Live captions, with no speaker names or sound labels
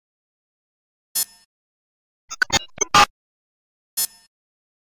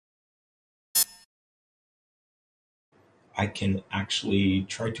I can actually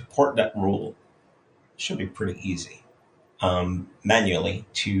try to port that rule. Should be pretty easy. Manually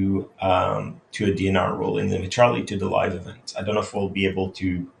to a DNR rule in LimaCharlie to the live event. I don't know if we'll be able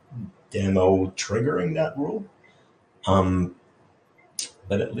to demo triggering that rule,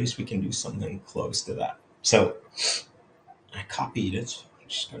 but at least we can do something close to that. So I copied it. I'm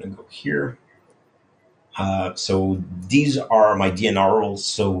just going to go here. So these are my DNR rules.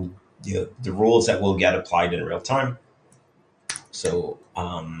 So the rules that will get applied in real time. So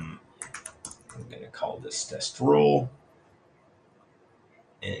I'm going to call this test rule.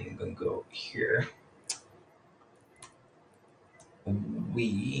 And I'm going to go here.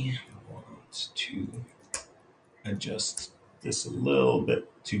 We want to adjust this a little bit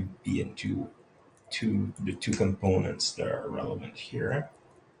to be into the two components that are relevant here.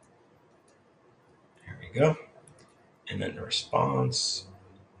 There we go. And then the response,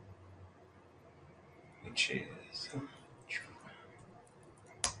 which is all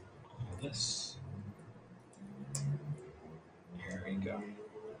this. There we go.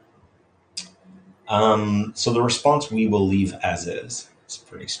 So the response we will leave as is. It's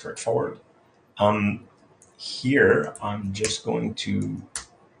pretty straightforward. Here, I'm just going to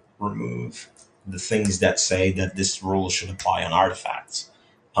remove the things that say that this rule should apply on artifacts.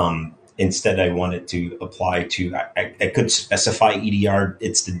 Instead, I want it to apply to, I could specify EDR.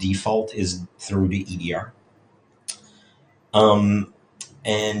 It's the default is through the EDR.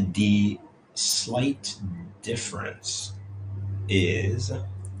 And the slight difference is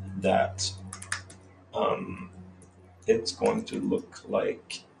that it's going to look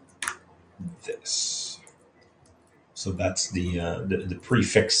like this. So that's the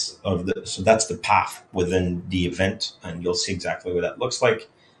prefix of so that's the path within the event, and you'll see exactly what that looks like.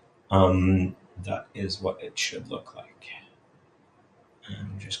 That is what it should look like.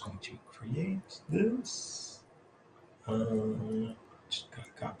 I'm just going to create this. Just gotta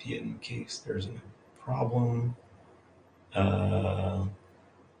copy it in case there's a problem.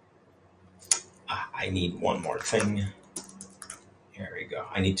 I need one more thing. Here we go.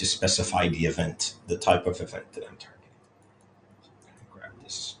 I need to specify the event, the type of event that I'm targeting. So I'm going to grab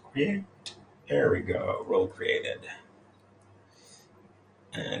this create. There we go. Role created.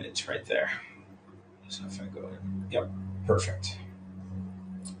 And it's right there. So if I go in, yep, perfect.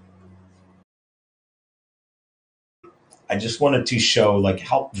 I just wanted to show, like,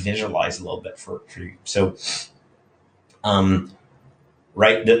 help visualize a little bit for you. So,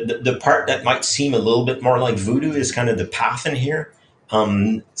 right, the part that might seem a little bit more like voodoo is kind of the path in here.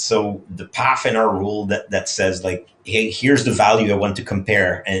 So the path in our rule that says, like, hey, here's the value I want to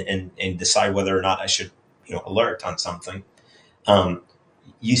compare and decide whether or not I should, alert on something.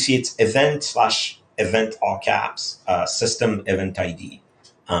 You see it's event all caps, system event ID.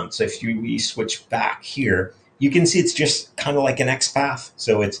 So if we switch back here, you can see it's just kind of like an XPath.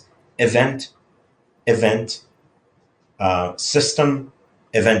 So it's event, system,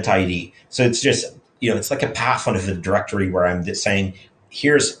 event ID. So it's just, it's like a path on the directory where I'm just saying,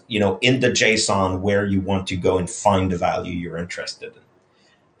 here's, in the JSON where you want to go and find the value you're interested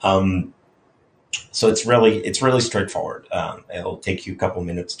in. So it's really straightforward. It'll take you a couple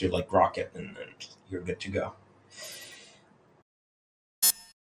minutes to grok it, and then you're good to go.